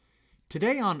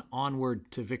Today on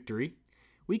Onward to Victory,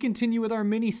 we continue with our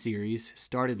mini-series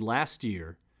started last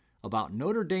year about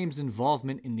Notre Dame's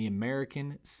involvement in the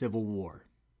American Civil War.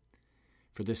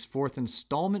 For this fourth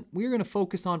installment, we are going to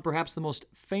focus on perhaps the most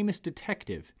famous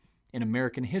detective in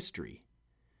American history,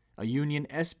 a Union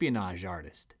espionage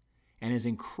artist, and his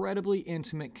incredibly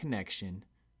intimate connection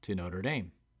to Notre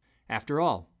Dame. After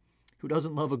all, who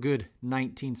doesn't love a good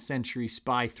 19th century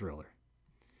spy thriller?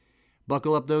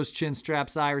 Buckle up those chin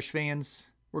straps, Irish fans.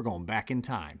 We're going back in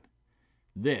time.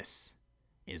 This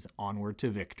is Onward to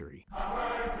Victory. Onward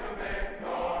to victory.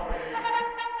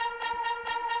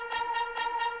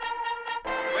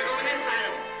 We're going inside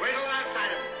him. We're going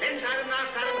outside him. Inside him and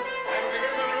outside him. And we're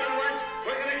going to run once.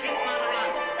 We're going to keep him on the run.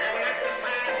 And when that's the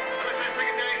plan, unless our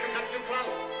secondary comes up too close.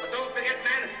 But don't forget,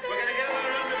 man, we're going to get him on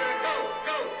the run. We're going to go,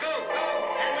 go, go, go.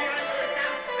 And we are first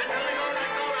down until they go to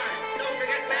that goal line. Don't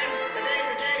forget, man, today's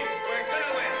the day we're going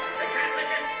to win. The Catholic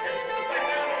is the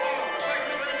down the ball. We're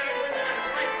going to win the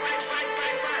fight, fight, fight,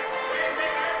 fight, fight. We're going to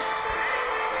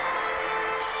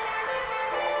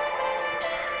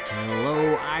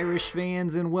Hello, Irish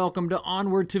fans, and welcome to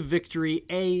Onward to Victory,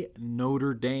 a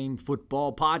Notre Dame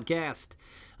football podcast.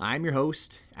 I'm your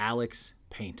host, Alex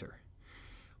Painter.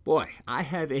 Boy, I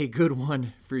have a good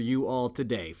one for you all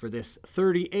today for this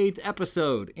 38th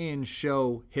episode in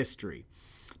show history.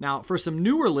 Now, for some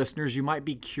newer listeners, you might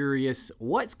be curious,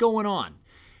 what's going on?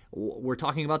 We're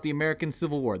talking about the American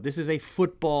Civil War. This is a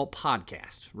football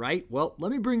podcast, right? Well,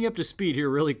 let me bring you up to speed here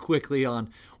really quickly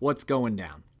on what's going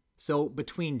down. So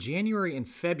between January and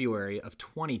February of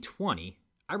 2020,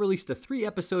 I released a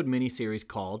 3-episode miniseries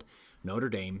called Notre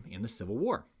Dame in the Civil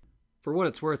War. For what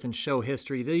it's worth in show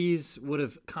history, these would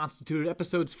have constituted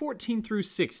episodes 14 through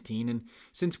 16, and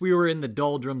since we were in the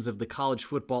doldrums of the college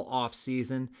football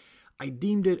off-season, I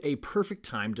deemed it a perfect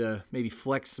time to maybe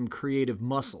flex some creative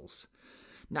muscles.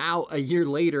 Now, a year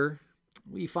later,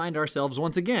 we find ourselves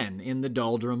once again in the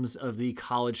doldrums of the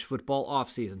college football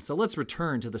off-season, so let's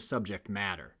return to the subject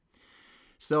matter.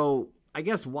 So, I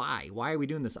guess why? Why are we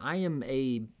doing this? I am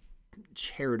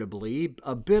charitably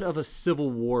a bit of a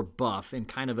Civil War buff and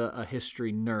kind of a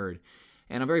history nerd,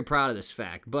 and I'm very proud of this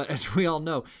fact. But as we all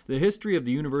know, the history of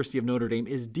the University of Notre Dame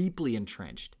is deeply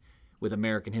entrenched with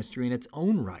American history in its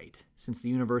own right, since the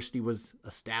university was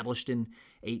established in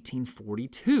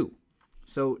 1842.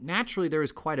 So naturally, there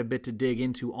is quite a bit to dig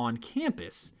into on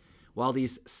campus while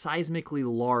these seismically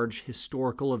large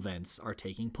historical events are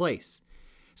taking place.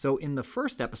 So in the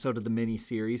first episode of the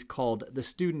mini-series called The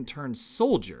Student Turned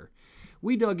Soldier,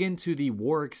 we dug into the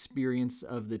war experience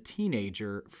of the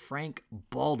teenager Frank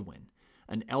Baldwin,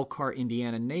 an Elkhart,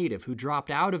 Indiana native who dropped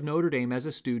out of Notre Dame as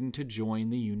a student to join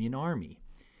the Union Army.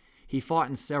 He fought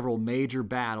in several major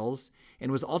battles and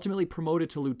was ultimately promoted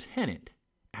to lieutenant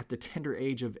at the tender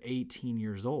age of 18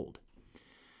 years old.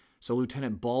 So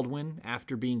Lieutenant Baldwin,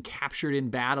 after being captured in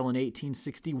battle in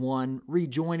 1861,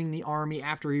 rejoining the Army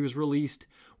after he was released,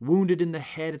 wounded in the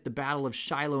head at the Battle of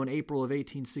Shiloh in April of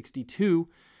 1862,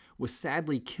 was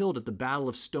sadly killed at the Battle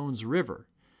of Stones River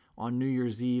on New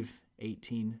Year's Eve,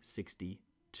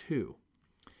 1862.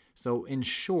 So in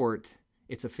short,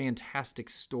 it's a fantastic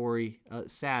story, a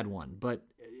sad one, but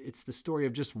it's the story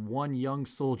of just one young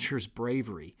soldier's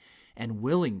bravery and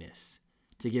willingness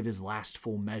to give his last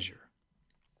full measure.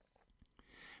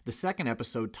 The second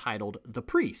episode, titled The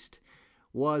Priest,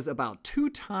 was about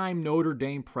two-time Notre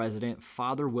Dame president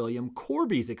Father William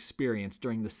Corby's experience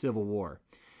during the Civil War.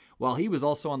 While he was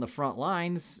also on the front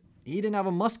lines, he didn't have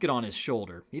a musket on his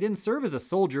shoulder. He didn't serve as a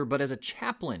soldier, but as a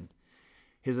chaplain.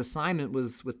 His assignment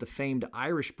was with the famed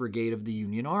Irish Brigade of the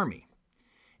Union Army.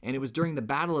 And it was during the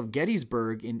Battle of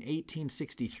Gettysburg in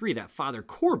 1863 that Father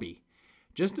Corby,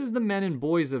 just as the men and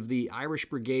boys of the Irish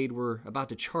Brigade were about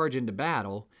to charge into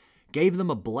battle, gave them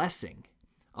a blessing,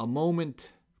 a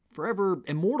moment forever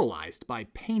immortalized by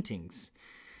paintings,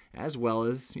 as well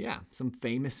as, some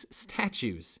famous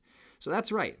statues. So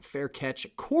that's right, fair catch,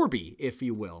 Corby, if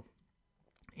you will.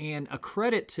 And a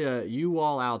credit to you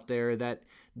all out there that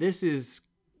this is,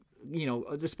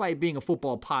 despite being a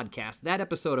football podcast, that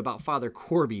episode about Father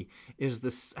Corby is the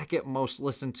second most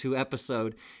listened to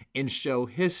episode in show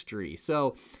history.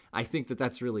 So I think that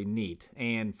that's really neat.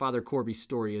 And Father Corby's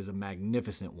story is a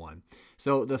magnificent one.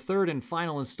 So the third and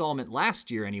final installment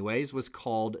last year, anyways, was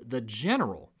called The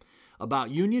General, about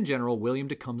Union General William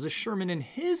Tecumseh Sherman and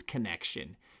his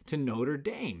connection to Notre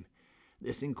Dame.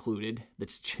 This included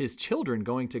his children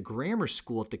going to grammar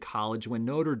school at the college when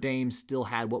Notre Dame still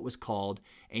had what was called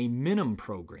a Minim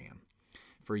program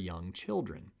for young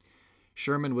children.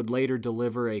 Sherman would later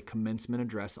deliver a commencement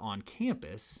address on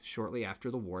campus shortly after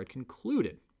the war had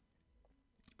concluded.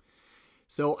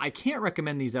 So I can't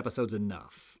recommend these episodes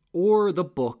enough, or the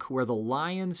book where the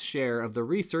lion's share of the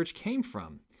research came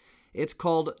from. It's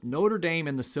called Notre Dame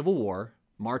in the Civil War,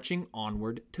 Marching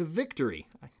Onward to Victory.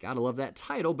 I gotta love that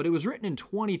title, but it was written in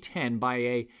 2010 by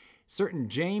a certain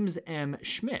James M.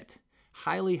 Schmidt.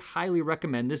 Highly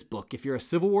recommend this book if you're a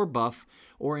Civil War buff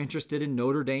or interested in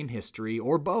Notre Dame history,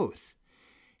 or both.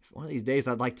 If one of these days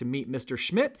I'd like to meet Mr.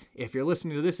 Schmidt, if you're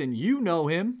listening to this and you know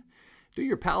him, do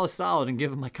your pal a solid and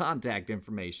give him my contact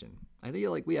information. I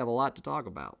feel like we have a lot to talk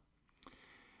about.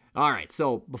 All right,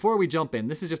 so before we jump in,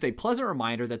 this is just a pleasant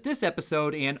reminder that this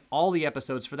episode, and all the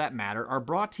episodes for that matter, are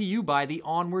brought to you by the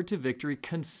Onward to Victory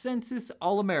Consensus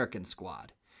All-American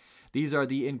Squad. These are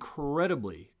the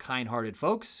incredibly kind-hearted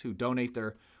folks who donate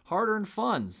their hard-earned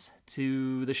funds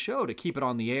to the show to keep it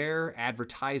on the air,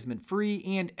 advertisement-free,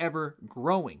 and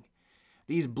ever-growing.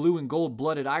 These blue and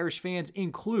gold-blooded Irish fans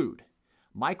include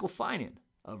Michael Finan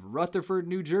of Rutherford,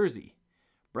 New Jersey,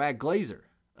 Brad Glazer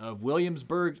of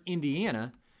Williamsburg,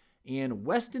 Indiana, and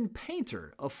Weston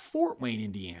Painter of Fort Wayne,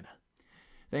 Indiana.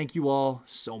 Thank you all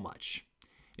so much.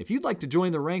 If you'd like to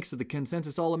join the ranks of the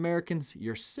Consensus All-Americans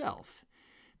yourself,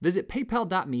 visit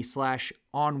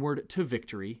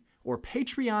paypal.me/onwardtovictory or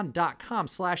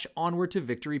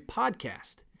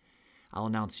patreon.com/onwardtovictorypodcast. I'll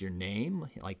announce your name,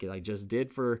 like I just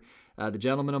did for the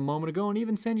gentleman a moment ago, and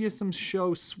even send you some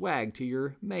show swag to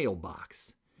your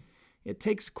mailbox. It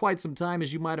takes quite some time,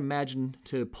 as you might imagine,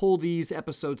 to pull these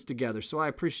episodes together, so I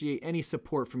appreciate any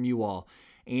support from you all.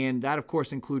 And that, of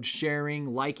course, includes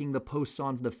sharing, liking the posts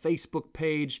on the Facebook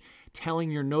page, telling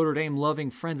your Notre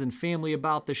Dame-loving friends and family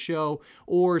about the show,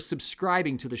 or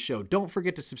subscribing to the show. Don't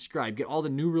forget to subscribe. Get all the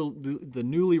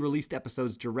newly released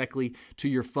episodes directly to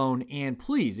your phone. And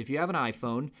please, if you have an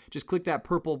iPhone, just click that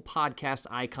purple podcast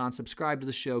icon, subscribe to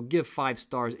the show, give 5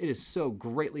 stars. It is so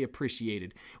greatly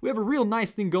appreciated. We have a real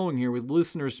nice thing going here with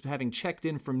listeners having checked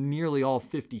in from nearly all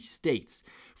 50 states.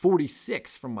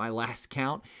 46 from my last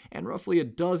count, and roughly a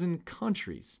dozen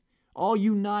countries, all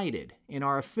united in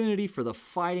our affinity for the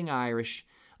Fighting Irish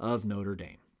of Notre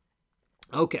Dame.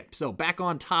 Okay, so back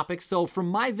on topic. So from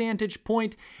my vantage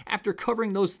point, after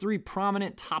covering those 3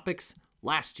 prominent topics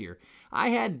last year, I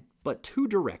had but 2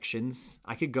 directions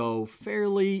I could go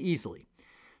fairly easily.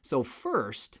 So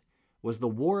first was the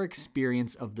war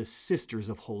experience of the Sisters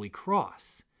of Holy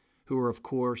Cross, who were, of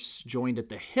course, joined at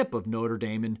the hip of Notre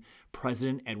Dame and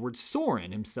President Edward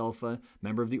Sorin, himself a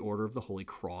member of the Order of the Holy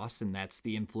Cross, and that's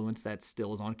the influence that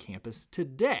still is on campus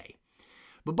today.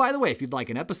 But by the way, if you'd like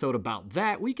an episode about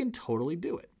that, we can totally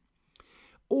do it.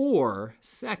 Or,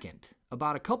 second,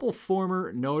 about a couple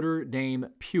former Notre Dame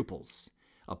pupils,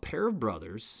 a pair of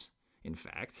brothers, in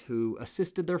fact, who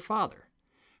assisted their father,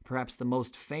 perhaps the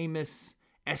most famous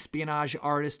espionage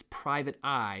artist Private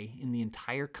Eye in the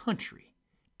entire country,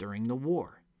 during the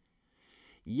war.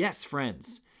 Yes,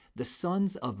 friends, the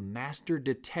sons of Master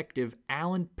Detective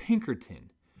Allan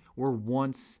Pinkerton were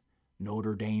once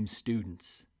Notre Dame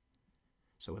students.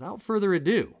 So without further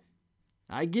ado,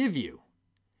 I give you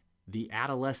the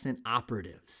adolescent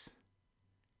operatives,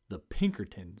 the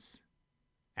Pinkertons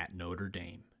at Notre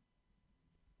Dame,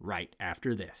 right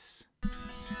after this.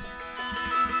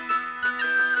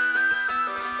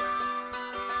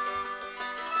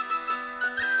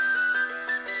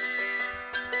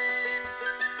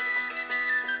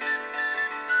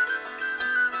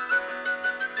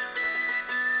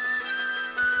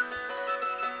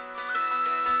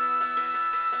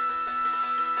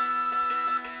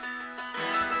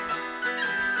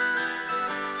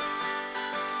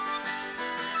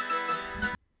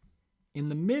 In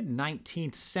the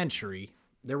mid-19th century,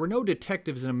 there were no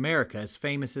detectives in America as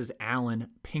famous as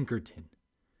Allan Pinkerton.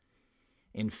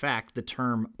 In fact, the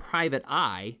term Private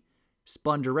Eye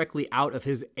spun directly out of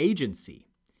his agency.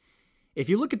 If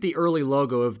you look at the early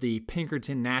logo of the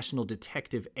Pinkerton National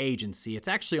Detective Agency, it's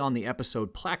actually on the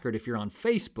episode placard if you're on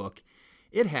Facebook.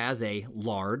 It has a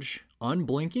large,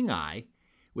 unblinking eye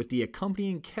with the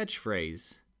accompanying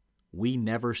catchphrase, "We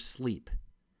never sleep."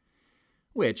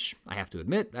 Which, I have to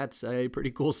admit, that's a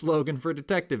pretty cool slogan for a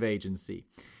detective agency.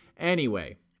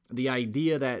 Anyway, the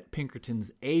idea that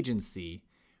Pinkerton's agency,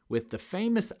 with the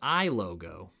famous eye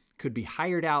logo, could be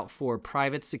hired out for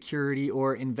private security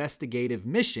or investigative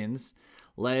missions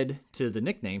led to the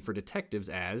nickname for detectives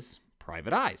as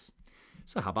Private Eyes.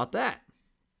 So how about that?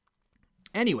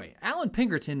 Anyway, Allan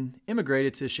Pinkerton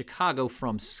immigrated to Chicago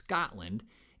from Scotland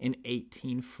in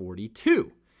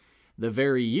 1842. The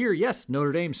very year, yes,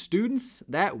 Notre Dame students,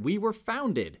 that we were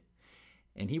founded.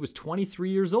 And he was 23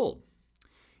 years old.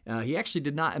 He actually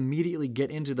did not immediately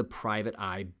get into the private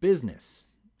eye business.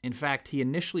 In fact, he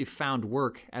initially found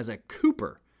work as a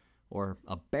cooper, or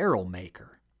a barrel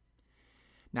maker.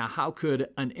 Now, how could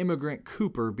an immigrant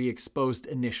Cooper be exposed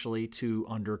initially to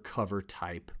undercover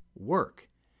type work?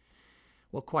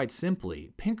 Well, quite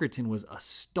simply, Pinkerton was a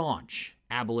staunch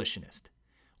abolitionist,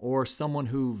 or someone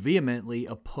who vehemently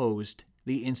opposed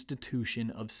the institution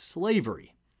of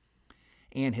slavery.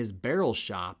 And his barrel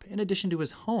shop, in addition to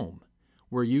his home,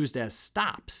 were used as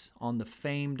stops on the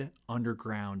famed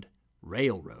Underground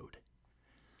Railroad.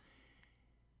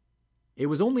 It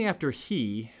was only after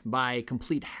he, by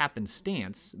complete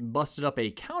happenstance, busted up a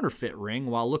counterfeit ring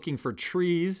while looking for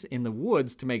trees in the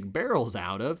woods to make barrels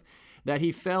out of that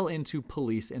he fell into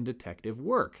police and detective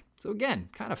work. So again,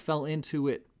 kind of fell into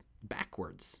it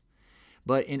backwards.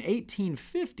 But in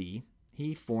 1850,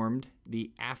 he formed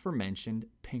the aforementioned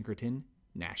Pinkerton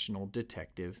National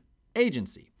Detective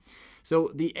Agency.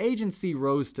 So the agency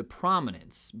rose to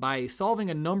prominence by solving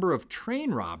a number of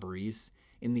train robberies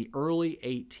in the early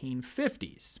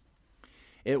 1850s.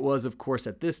 It was, of course,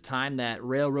 at this time that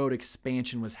railroad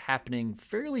expansion was happening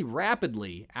fairly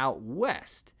rapidly out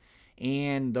west,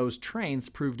 and those trains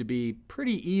proved to be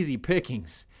pretty easy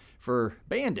pickings for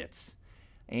bandits.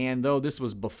 And though this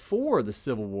was before the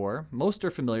Civil War, most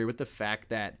are familiar with the fact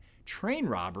that train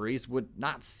robberies would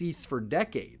not cease for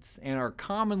decades and are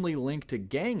commonly linked to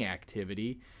gang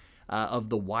activity of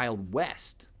the Wild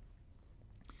West.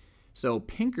 So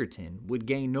Pinkerton would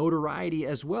gain notoriety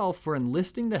as well for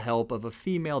enlisting the help of a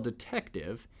female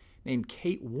detective named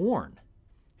Kate Warne,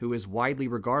 who is widely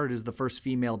regarded as the first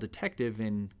female detective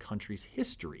in country's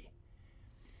history.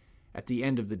 At the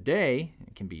end of the day,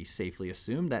 it can be safely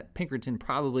assumed that Pinkerton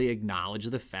probably acknowledged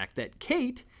the fact that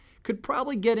Kate could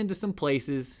probably get into some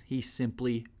places he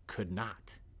simply could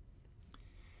not.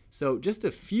 So just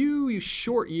a few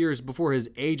short years before his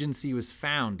agency was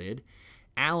founded,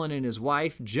 Allen and his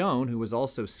wife, Joan, who was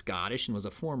also Scottish and was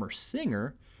a former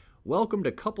singer, welcomed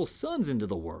a couple sons into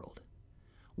the world.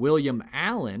 William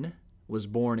Allen was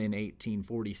born in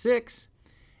 1846,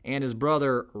 and his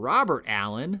brother Robert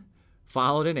Allen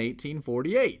followed in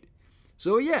 1848.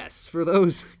 So yes, for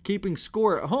those keeping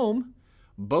score at home,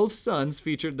 both sons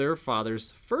featured their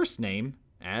father's first name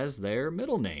as their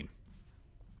middle name.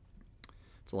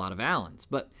 It's a lot of Allens.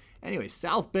 But anyway,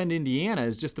 South Bend, Indiana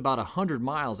is just about 100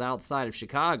 miles outside of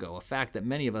Chicago, a fact that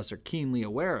many of us are keenly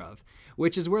aware of,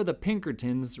 which is where the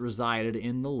Pinkertons resided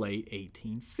in the late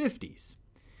 1850s.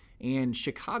 And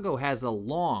Chicago has a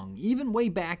long, even way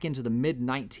back into the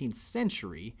mid-19th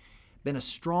century, been a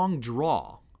strong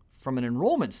draw from an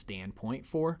enrollment standpoint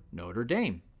for Notre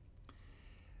Dame.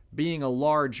 Being a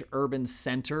large urban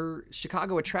center,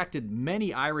 Chicago attracted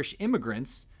many Irish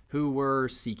immigrants who were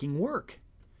seeking work.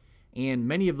 And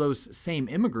many of those same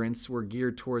immigrants were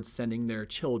geared towards sending their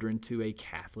children to a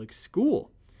Catholic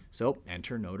school. So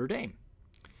enter Notre Dame.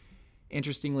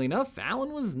 Interestingly enough,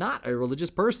 Allen was not a religious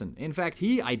person. In fact,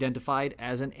 he identified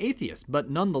as an atheist, but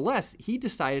nonetheless, he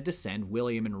decided to send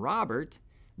William and Robert,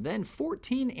 then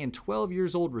 14 and 12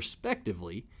 years old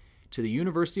respectively, to the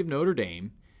University of Notre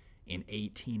Dame in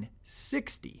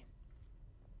 1860.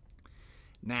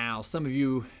 Now, some of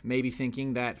you may be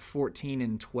thinking that 14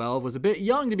 and 12 was a bit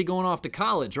young to be going off to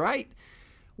college, right?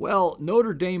 Well,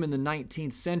 Notre Dame in the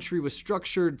 19th century was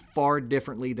structured far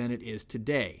differently than it is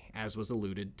today, as was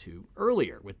alluded to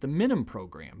earlier with the Minim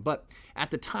program. But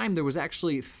at the time, there was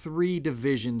actually 3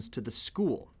 divisions to the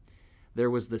school. There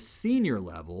was the senior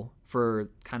level for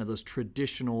kind of those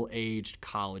traditional aged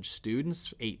college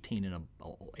students, 18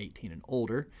 and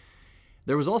older.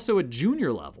 There was also a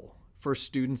junior level for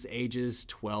students ages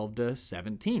 12 to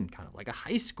 17, kind of like a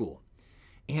high school.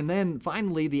 And then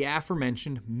finally, the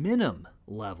aforementioned Minim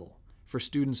level for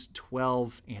students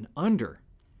 12 and under.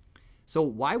 So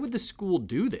why would the school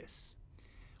do this?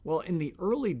 Well, in the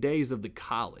early days of the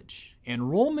college,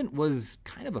 enrollment was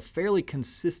kind of a fairly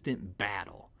consistent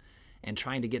battle and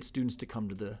trying to get students to come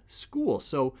to the school.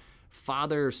 So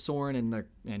Father Soren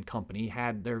and company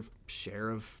had their share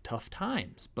of tough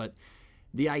times. But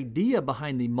the idea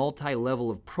behind the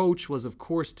multi-level approach was, of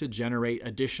course, to generate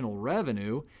additional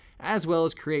revenue, as well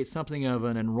as create something of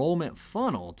an enrollment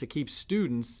funnel to keep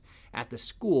students at the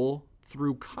school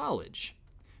through college.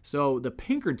 So the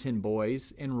Pinkerton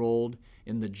boys enrolled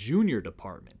in the junior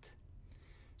department.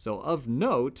 So of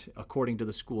note, according to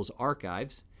the school's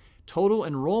archives, total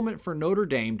enrollment for Notre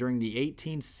Dame during the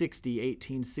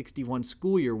 1860-1861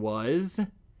 school year was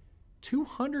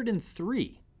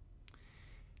 203.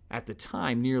 At the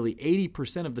time, nearly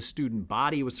 80% of the student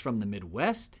body was from the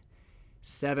Midwest,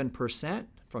 7%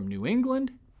 from New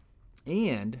England,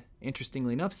 and,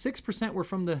 interestingly enough, 6% were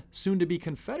from the soon-to-be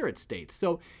Confederate states.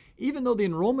 So even though the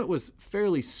enrollment was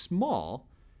fairly small,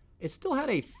 it still had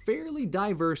a fairly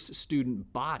diverse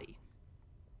student body.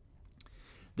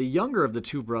 The younger of the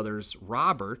two brothers,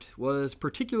 Robert, was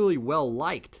particularly well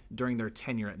liked during their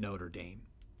tenure at Notre Dame.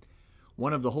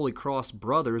 One of the Holy Cross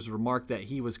brothers remarked that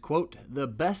he was, quote, the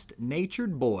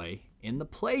best-natured boy in the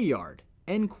play yard,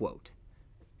 end quote.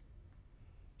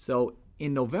 So,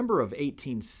 in November of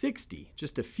 1860,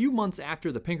 just a few months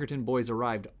after the Pinkerton boys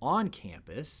arrived on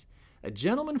campus, a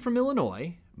gentleman from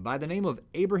Illinois by the name of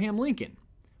Abraham Lincoln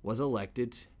was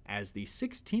elected as the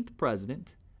 16th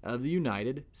President of the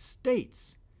United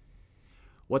States.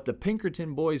 What the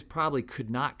Pinkerton boys probably could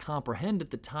not comprehend at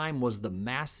the time was the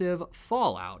massive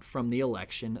fallout from the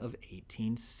election of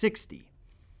 1860.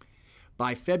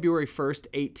 By February 1st,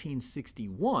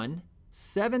 1861,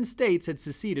 7 states had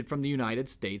seceded from the United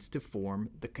States to form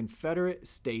the Confederate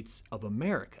States of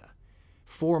America.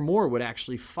 4 more would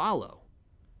actually follow.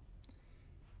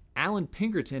 Allan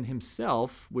Pinkerton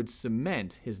himself would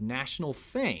cement his national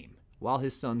fame while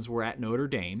his sons were at Notre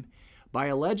Dame by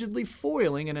allegedly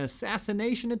foiling an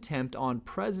assassination attempt on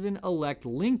President-elect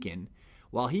Lincoln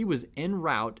while he was en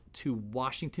route to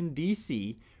Washington,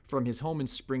 D.C. from his home in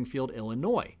Springfield,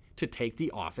 Illinois, to take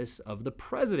the office of the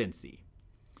presidency.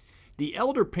 The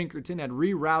elder Pinkerton had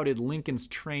rerouted Lincoln's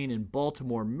train in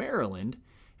Baltimore, Maryland,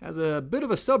 as a bit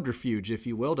of a subterfuge, if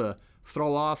you will, to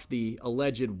throw off the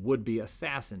alleged would-be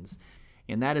assassins.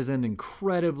 And that is an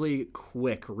incredibly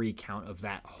quick recount of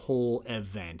that whole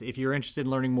event. If you're interested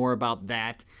in learning more about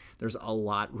that, there's a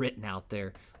lot written out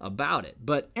there about it.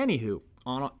 But anywho,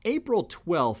 on April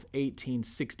 12,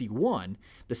 1861,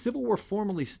 the Civil War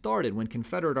formally started when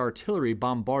Confederate artillery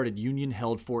bombarded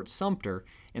Union-held Fort Sumter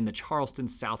in the Charleston,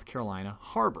 South Carolina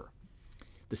harbor.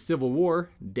 The Civil War,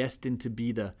 destined to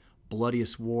be the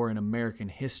bloodiest war in American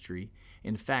history,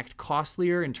 in fact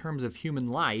costlier in terms of human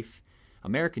life,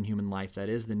 American human life that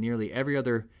is, than nearly every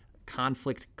other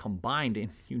conflict combined in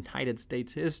United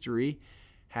States history,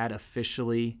 had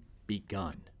officially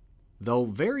begun. Though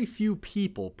very few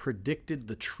people predicted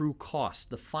the true cost,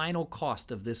 the final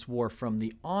cost of this war from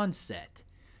the onset,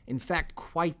 in fact,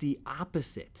 quite the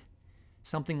opposite.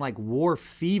 Something like war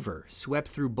fever swept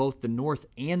through both the North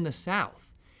and the South,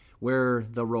 where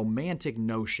the romantic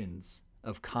notions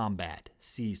of combat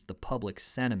seized the public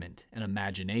sentiment and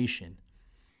imagination.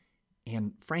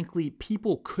 And frankly,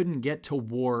 people couldn't get to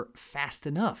war fast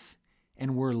enough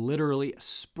and were literally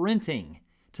sprinting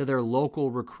to their local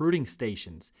recruiting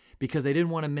stations because they didn't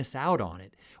want to miss out on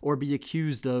it or be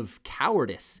accused of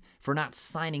cowardice for not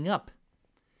signing up.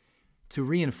 To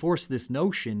reinforce this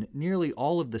notion, nearly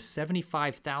all of the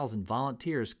 75,000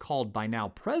 volunteers called by now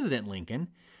President Lincoln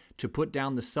to put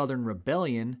down the Southern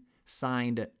Rebellion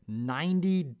signed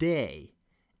 90-day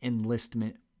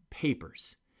enlistment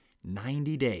papers.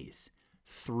 90 days,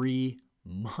 3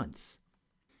 months.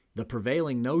 The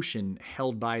prevailing notion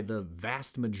held by the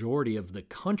vast majority of the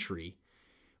country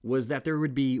was that there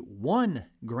would be one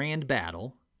grand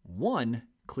battle, one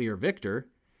clear victor,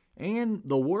 and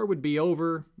the war would be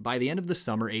over by the end of the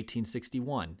summer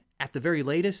 1861. At the very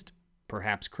latest,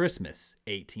 perhaps Christmas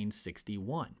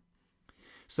 1861.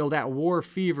 So that war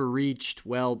fever reached,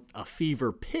 well, a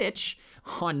fever pitch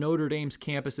on Notre Dame's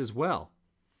campus as well.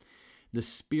 The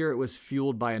spirit was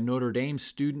fueled by a Notre Dame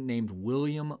student named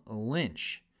William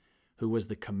Lynch, who was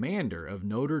the commander of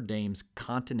Notre Dame's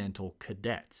Continental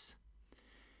Cadets.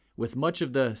 With much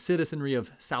of the citizenry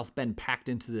of South Bend packed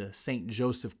into the St.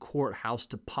 Joseph Courthouse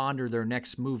to ponder their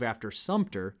next move after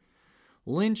Sumter,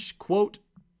 Lynch, quote,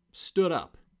 stood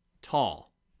up,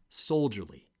 tall,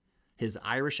 soldierly. His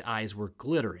Irish eyes were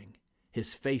glittering,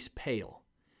 his face pale.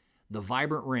 The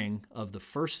vibrant ring of the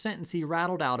first sentence he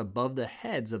rattled out above the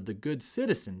heads of the good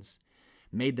citizens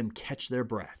made them catch their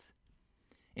breath.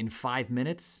 In 5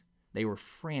 minutes, they were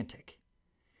frantic.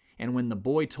 And when the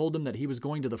boy told them that he was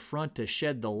going to the front to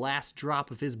shed the last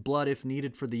drop of his blood if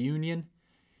needed for the Union,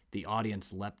 the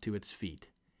audience leapt to its feet.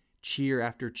 Cheer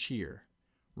after cheer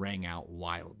rang out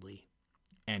wildly.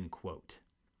 End quote.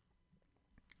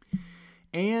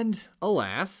 And,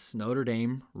 alas, Notre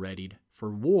Dame readied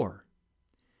for war.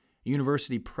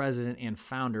 University president and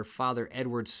founder Father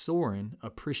Edward Sorin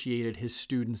appreciated his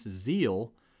students'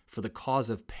 zeal for the cause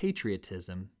of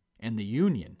patriotism and the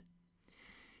Union.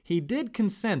 He did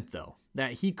consent, though,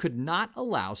 that he could not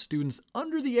allow students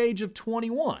under the age of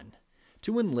 21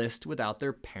 to enlist without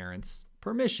their parents'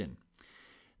 permission.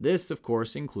 This, of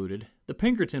course, included the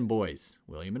Pinkerton boys,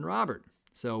 William and Robert.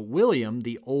 So William,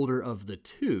 the older of the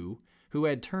two, who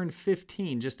had turned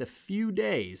 15 just a few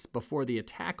days before the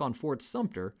attack on Fort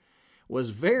Sumter,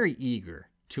 was very eager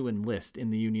to enlist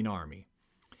in the Union Army,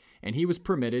 and he was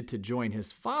permitted to join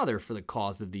his father for the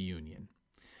cause of the Union.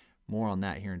 More on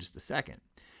that here in just a second.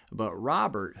 But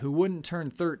Robert, who wouldn't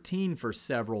turn 13 for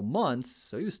several months,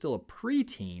 so he was still a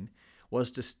preteen,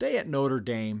 was to stay at Notre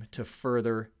Dame to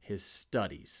further his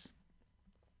studies.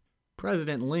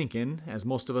 President Lincoln, as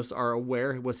most of us are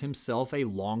aware, was himself a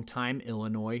longtime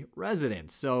Illinois resident,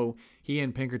 so he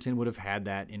and Pinkerton would have had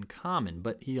that in common.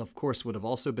 But he, of course, would have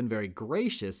also been very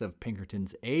gracious of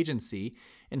Pinkerton's agency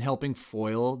in helping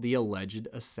foil the alleged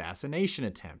assassination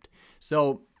attempt.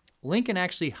 So Lincoln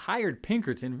actually hired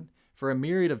Pinkerton for a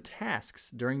myriad of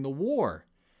tasks during the war.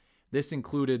 This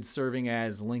included serving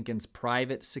as Lincoln's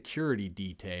private security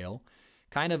detail,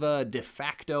 kind of a de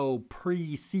facto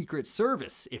pre-Secret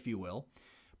Service, if you will,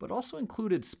 but also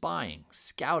included spying,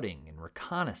 scouting, and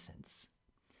reconnaissance.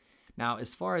 Now,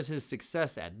 as far as his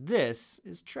success at this,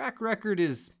 his track record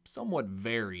is somewhat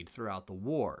varied throughout the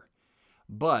war.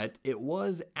 But it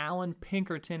was Allan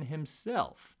Pinkerton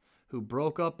himself who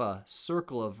broke up a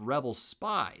circle of rebel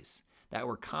spies that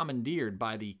were commandeered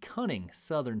by the cunning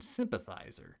Southern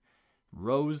sympathizer,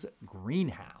 Rose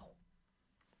Greenhow.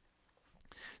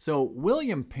 So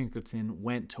William Pinkerton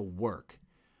went to work,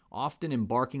 often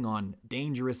embarking on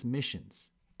dangerous missions.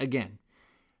 Again,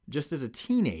 just as a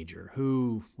teenager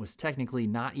who was technically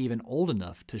not even old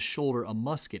enough to shoulder a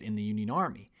musket in the Union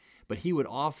Army, but he would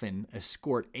often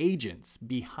escort agents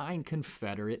behind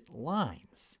Confederate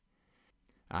lines.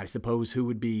 I suppose who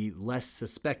would be less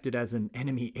suspected as an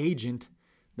enemy agent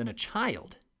than a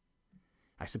child?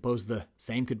 I suppose the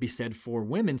same could be said for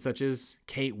women such as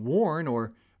Kate Warren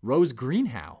or Rose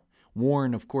Greenhow.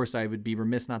 Warren, of course, I would be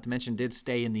remiss not to mention, did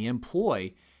stay in the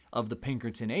employ of the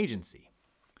Pinkerton agency.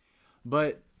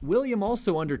 But William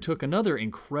also undertook another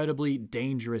incredibly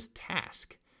dangerous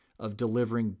task of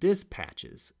delivering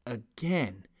dispatches,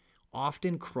 again,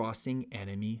 often crossing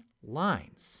enemy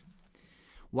lines.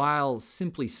 While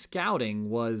simply scouting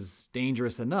was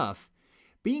dangerous enough,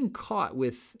 being caught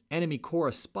with enemy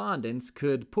correspondence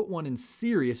could put one in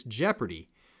serious jeopardy.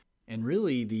 And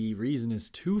really, the reason is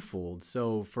twofold.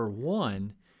 So, for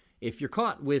one, if you're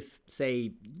caught with,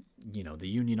 say, the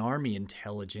Union Army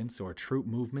intelligence or troop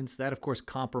movements, that of course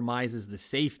compromises the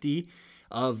safety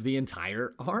of the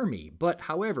entire army. But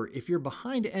however, if you're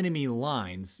behind enemy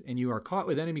lines and you are caught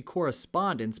with enemy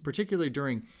correspondence, particularly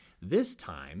during this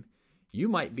time, you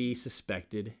might be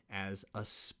suspected as a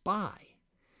spy.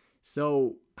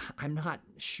 So I'm not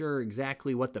sure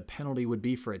exactly what the penalty would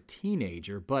be for a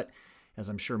teenager, but as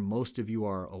I'm sure most of you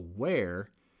are aware,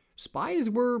 spies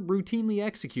were routinely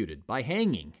executed by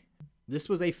hanging. This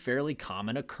was a fairly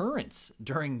common occurrence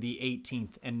during the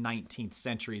 18th and 19th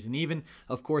centuries, and even,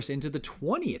 of course, into the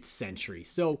 20th century.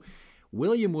 So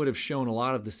William would have shown a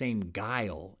lot of the same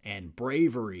guile and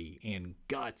bravery and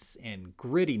guts and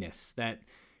grittiness that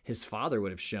his father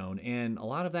would have shown, and a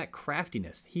lot of that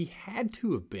craftiness. He had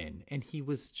to have been, and he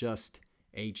was just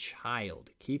a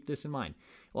child. Keep this in mind.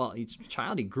 Well, each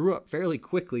child, he grew up fairly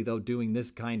quickly, though, doing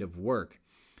this kind of work.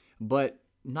 But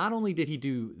not only did he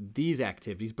do these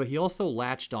activities, but he also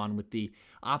latched on with the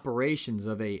operations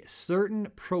of a certain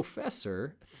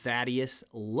Professor Thaddeus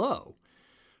Lowe,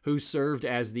 who served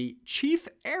as the chief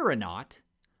aeronaut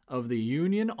of the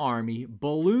Union Army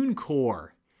Balloon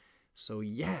Corps. So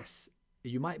yes,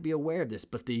 you might be aware of this,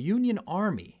 but the Union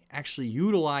Army actually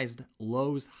utilized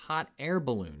Lowe's hot air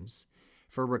balloons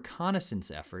for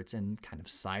reconnaissance efforts and kind of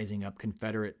sizing up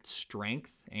Confederate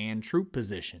strength and troop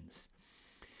positions.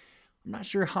 I'm not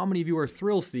sure how many of you are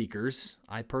thrill seekers.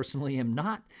 I personally am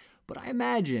not, but I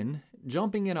imagine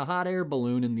jumping in a hot air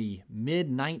balloon in the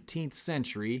mid-19th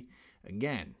century,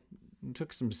 again,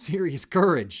 took some serious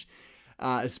courage,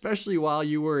 especially while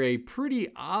you were a pretty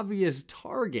obvious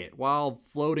target while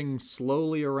floating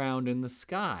slowly around in the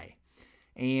sky.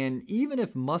 And even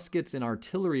if muskets and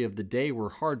artillery of the day were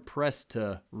hard-pressed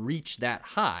to reach that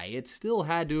high, it still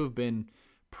had to have been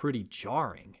pretty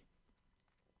jarring.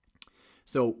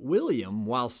 So William,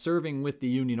 while serving with the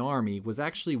Union Army, was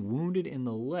actually wounded in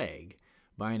the leg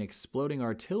by an exploding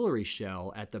artillery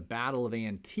shell at the Battle of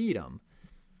Antietam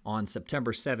on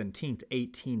September 17,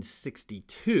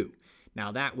 1862.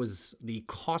 Now, that was the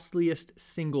costliest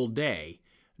single day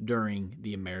during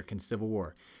the American Civil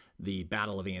War. The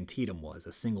Battle of Antietam was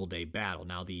a single-day battle.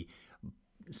 Now,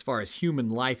 as far as human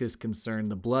life is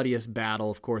concerned, the bloodiest battle,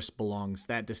 of course,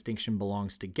 that distinction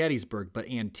belongs to Gettysburg, but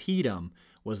Antietam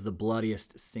was the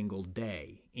bloodiest single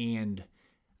day, and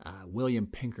William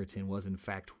Pinkerton was, in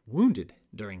fact, wounded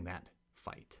during that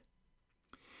fight.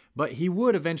 But he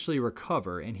would eventually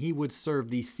recover, and he would serve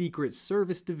the Secret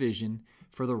Service Division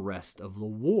for the rest of the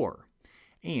war.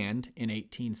 And in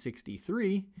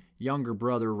 1863, younger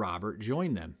brother Robert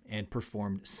joined them and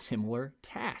performed similar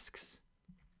tasks.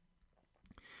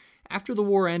 After the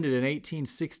war ended in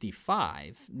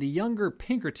 1865, the younger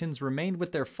Pinkertons remained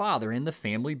with their father in the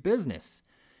family business,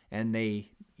 and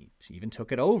they even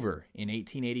took it over in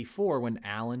 1884 when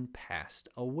Allen passed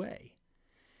away.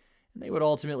 And they would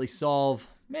ultimately solve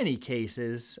many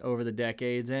cases over the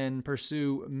decades and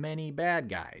pursue many bad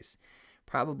guys.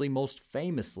 Probably most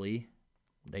famously,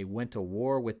 they went to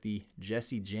war with the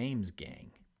Jesse James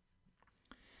gang.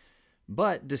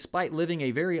 But despite living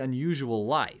a very unusual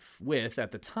life with,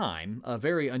 at the time, a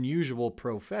very unusual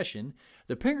profession,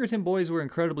 the Pinkerton boys were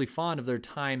incredibly fond of their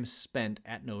time spent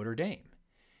at Notre Dame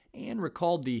and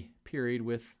recalled the period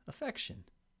with affection.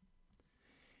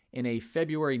 In a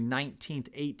February 19,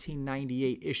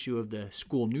 1898 issue of the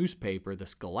school newspaper, The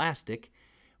Scholastic,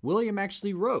 William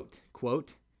actually wrote,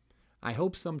 quote, "I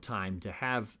hope sometime to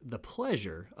have the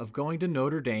pleasure of going to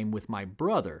Notre Dame with my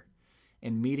brother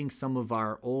and meeting some of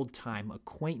our old-time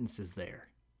acquaintances there.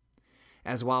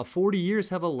 As while 40 years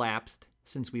have elapsed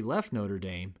since we left Notre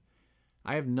Dame,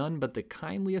 I have none but the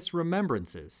kindliest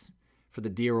remembrances for the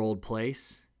dear old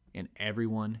place and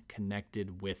everyone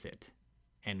connected with it."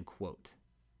 End quote.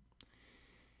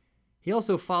 He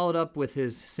also followed up with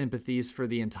his sympathies for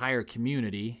the entire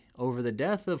community over the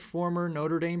death of former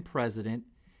Notre Dame president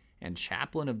and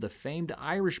chaplain of the famed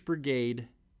Irish Brigade,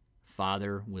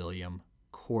 Father William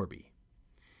Corby.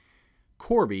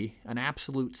 Corby, an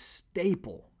absolute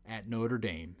staple at Notre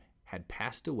Dame, had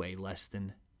passed away less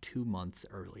than 2 months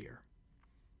earlier.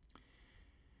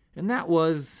 And that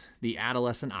was the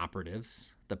Adolescent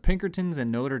Operatives, the Pinkertons,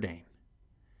 and Notre Dame.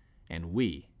 And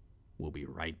we will be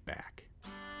right back.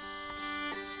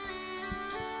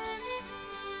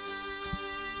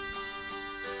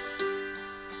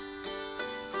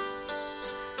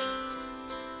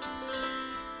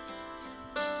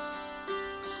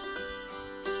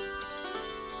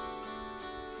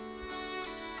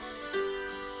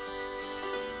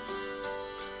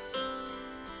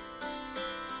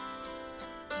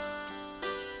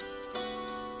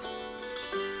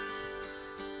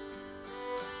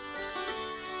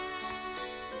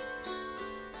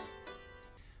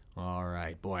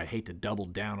 Boy, I hate to double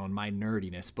down on my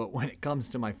nerdiness, but when it comes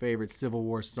to my favorite Civil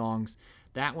War songs,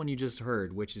 that one you just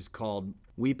heard, which is called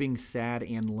Weeping, Sad,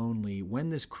 and Lonely, When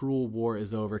This Cruel War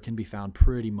Is Over, can be found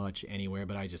pretty much anywhere,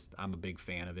 but I'm a big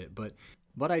fan of it.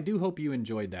 But I do hope you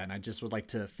enjoyed that, and I just would like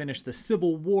to finish the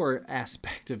Civil War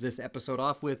aspect of this episode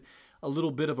off with a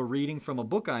little bit of a reading from a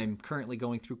book I'm currently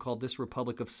going through called This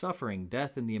Republic of Suffering,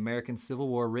 Death in the American Civil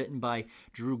War, written by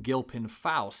Drew Gilpin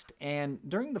Faust. And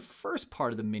during the first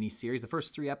part of the miniseries, the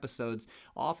first 3 episodes,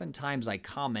 oftentimes I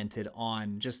commented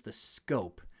on just the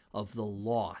scope of the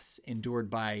loss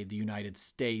endured by the United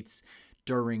States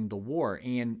during the war,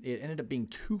 and it ended up being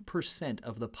 2%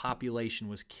 of the population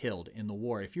was killed in the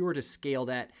war. If you were to scale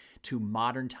that to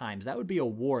modern times, that would be a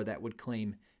war that would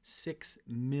claim 6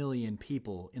 million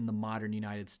people in the modern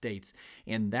United States,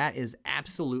 and that is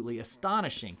absolutely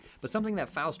astonishing. But something that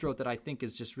Faust wrote that I think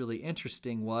is just really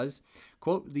interesting was,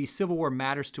 quote, "The Civil War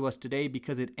matters to us today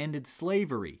because it ended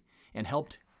slavery and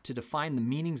helped to define the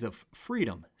meanings of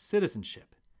freedom,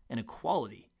 citizenship, and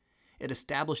equality. It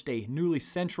established a newly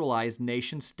centralized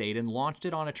nation-state and launched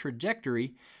it on a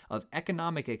trajectory of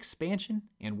economic expansion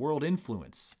and world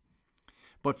influence.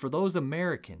 But for those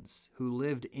Americans who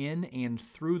lived in and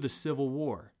through the Civil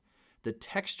War, the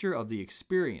texture of the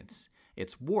experience,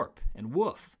 its warp and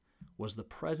woof, was the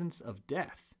presence of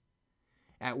death.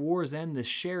 At war's end, the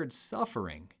shared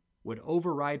suffering would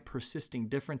override persisting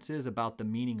differences about the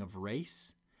meaning of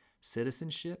race,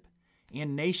 citizenship,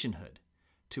 and nationhood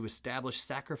to establish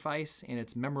sacrifice and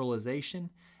its memorialization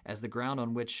as the ground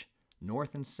on which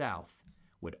North and South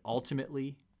would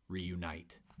ultimately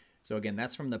reunite." So again,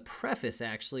 that's from the preface,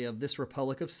 actually, of This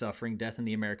Republic of Suffering, Death in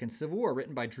the American Civil War,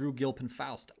 written by Drew Gilpin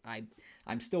Faust.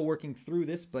 I'm still working through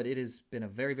this, but it has been a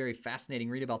very, very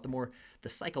fascinating read about the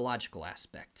psychological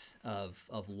aspects of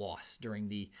loss during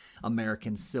the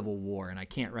American Civil War, and I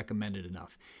can't recommend it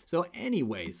enough. So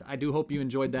anyways, I do hope you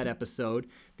enjoyed that episode,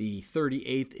 the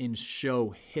 38th in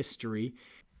show history.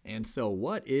 And so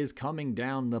what is coming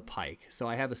down the pike? So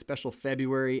I have a special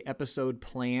February episode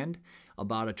planned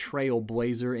about a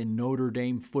trailblazer in Notre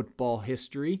Dame football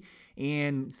history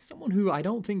and someone who I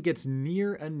don't think gets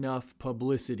near enough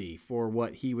publicity for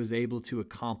what he was able to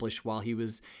accomplish while he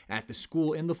was at the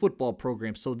school in the football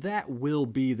program. So that will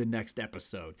be the next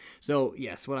episode. So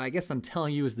yes, what I guess I'm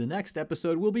telling you is the next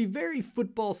episode will be very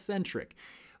football centric,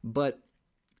 but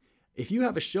if you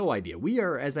have a show idea, we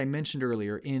are, as I mentioned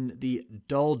earlier, in the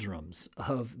doldrums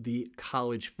of the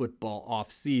college football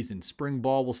offseason. Spring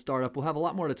ball will start up. We'll have a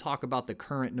lot more to talk about the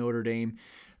current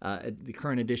the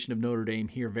current edition of Notre Dame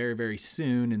here very, very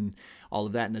soon, and all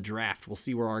of that in the draft. We'll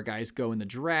see where our guys go in the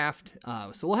draft.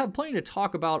 So we'll have plenty to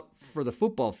talk about for the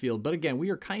football field. But again, we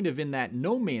are kind of in that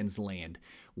no man's land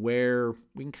where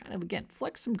we can kind of, again,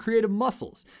 flex some creative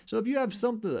muscles. So if you have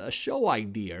a show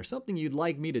idea or something you'd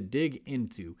like me to dig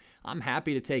into, I'm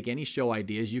happy to take any show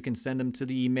ideas. You can send them to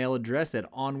the email address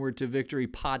at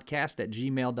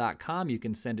onwardtovictorypodcast@gmail.com. You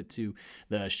can send it to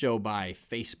the show by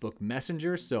Facebook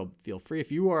Messenger. So feel free, if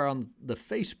you are on the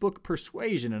Facebook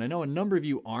persuasion, and I know a number of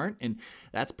you aren't, and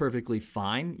that's perfectly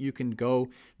fine, you can go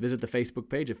visit the Facebook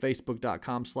page at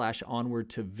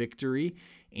facebook.com/onwardtovictory.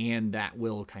 And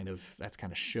that's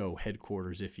kind of show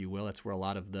headquarters, if you will. That's where a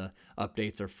lot of the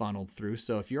updates are funneled through.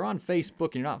 So if you're on Facebook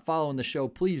and you're not following the show,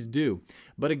 please do.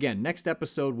 But again, next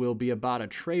episode will be about a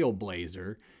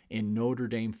trailblazer in Notre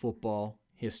Dame football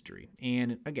history.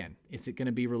 And again, it's going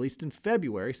to be released in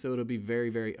February, so it'll be very,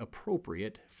 very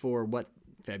appropriate for what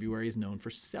February is known for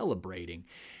celebrating.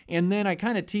 And then I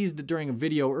kind of teased it during a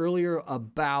video earlier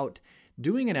about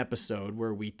doing an episode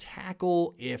where we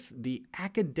tackle if the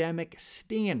academic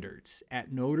standards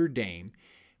at Notre Dame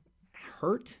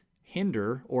hurt,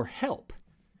 hinder, or help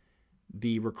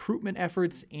the recruitment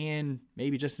efforts and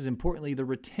maybe just as importantly, the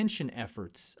retention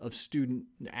efforts of student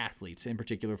athletes, in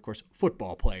particular, of course,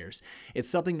 football players. It's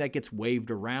something that gets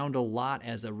waved around a lot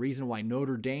as a reason why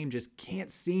Notre Dame just can't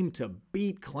seem to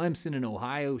beat Clemson and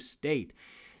Ohio State.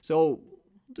 So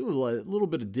do a little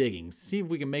bit of digging, see if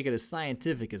we can make it as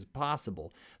scientific as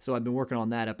possible. So I've been working on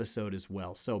that episode as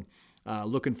well. So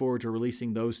looking forward to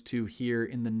releasing those two here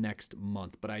in the next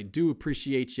month. But I do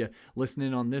appreciate you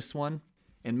listening on this one.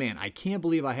 And man, I can't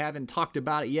believe I haven't talked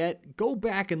about it yet. Go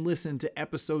back and listen to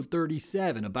episode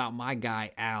 37 about my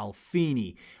guy, Al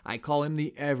Feeney. I call him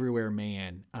the Everywhere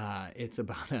Man. It's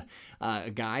about a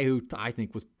guy who I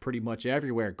think was pretty much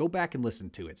everywhere. Go back and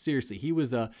listen to it. Seriously, he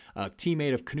was a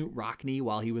teammate of Knute Rockne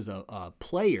while he was a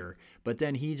player, but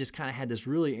then he just kind of had this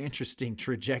really interesting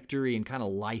trajectory and kind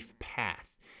of life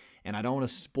path. And I don't want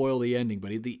to spoil the ending,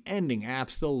 but the ending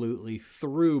absolutely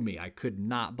threw me. I could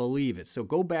not believe it. So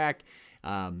go back.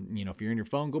 If you're in your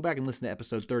phone, go back and listen to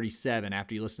episode 37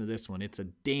 after you listen to this one. It's a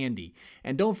dandy.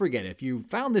 And don't forget, if you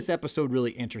found this episode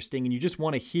really interesting and you just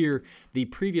want to hear the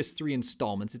previous 3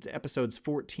 installments, it's episodes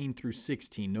 14 through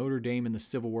 16, Notre Dame and the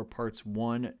Civil War parts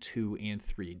 1, 2, and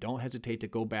 3. Don't hesitate to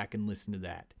go back and listen to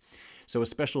that. So a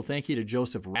special thank you to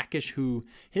Joseph Rakish, who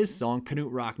his song,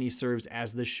 Knute Rockne, serves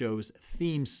as the show's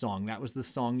theme song. That was the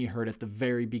song you heard at the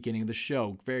very beginning of the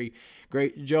show. Very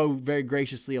great. Joe very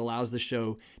graciously allows the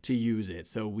show to use it.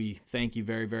 So we thank you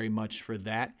very, very much for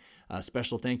that. A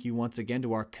special thank you once again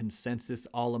to our consensus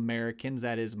All-Americans.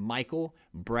 That is Michael,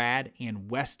 Brad, and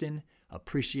Weston.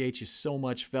 Appreciate you so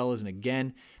much, fellas. And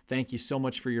again, thank you so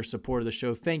much for your support of the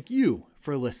show. Thank you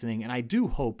for listening. And I do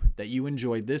hope that you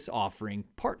enjoyed this offering,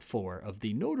 part 4 of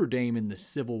the Notre Dame and the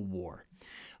Civil War,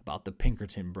 about the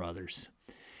Pinkerton brothers.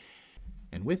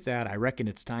 And with that, I reckon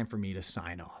it's time for me to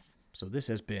sign off. So this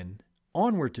has been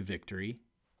Onward to Victory,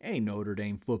 a Notre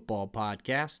Dame football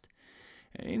podcast.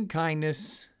 And in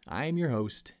kindness, I am your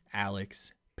host,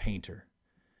 Alex Painter.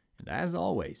 And as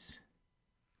always,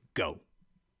 go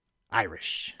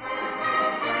Irish.